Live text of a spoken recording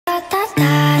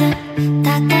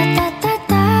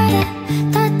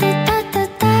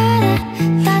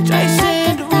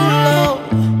Jason Derulo.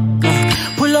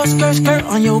 Pull up skirt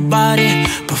on your body,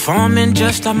 performing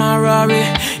just like my Rari.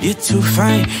 You're too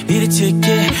fine, need a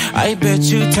ticket. I bet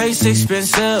you taste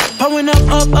expensive. Pouring up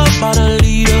out a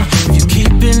liter. If you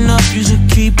keeping up, you should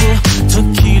keep her.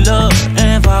 Tequila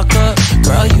and vodka,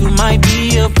 girl, you might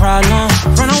be a problem.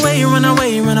 Run away, run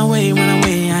away, run away, run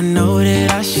away. I know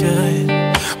that I should,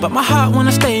 but my heart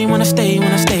wanna stay, wanna stay,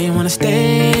 wanna stay, wanna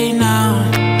stay now.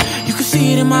 You can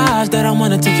see it in my eyes that I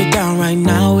wanna take it down right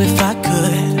now if I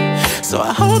could. So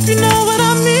I hope you know what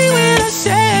I mean when I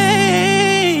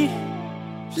say,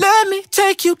 let me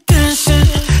take you dancing.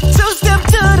 Two-step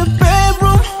to the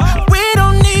bedroom. We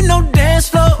don't need no dance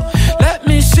floor. Let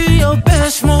me see your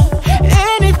best move.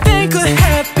 Anything could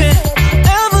happen.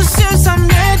 Ever since I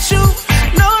met you,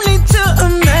 no need to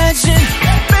imagine.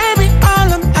 Baby, all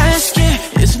I'm asking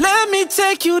is let me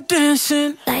take you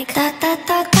dancing. Like da da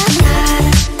da da da.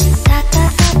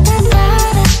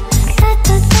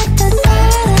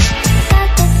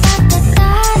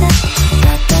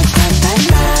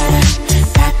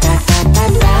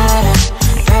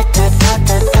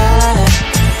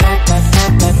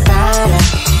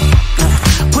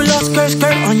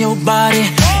 Skirt on your body,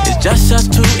 it's just us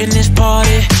two in this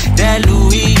party. That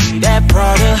Louis, that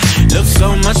Prada, looks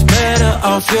so much better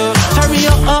off you. Hurry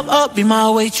up, be my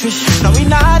waitress. No, we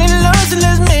not in love, so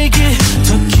let's make it.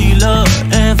 Tequila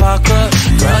and vodka,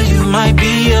 girl, you might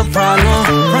be a problem.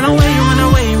 Run away, run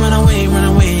away, run away, run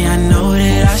away. I know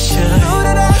that I should,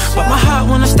 but my heart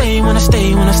wanna stay, wanna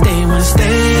stay, wanna stay, wanna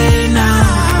stay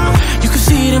now.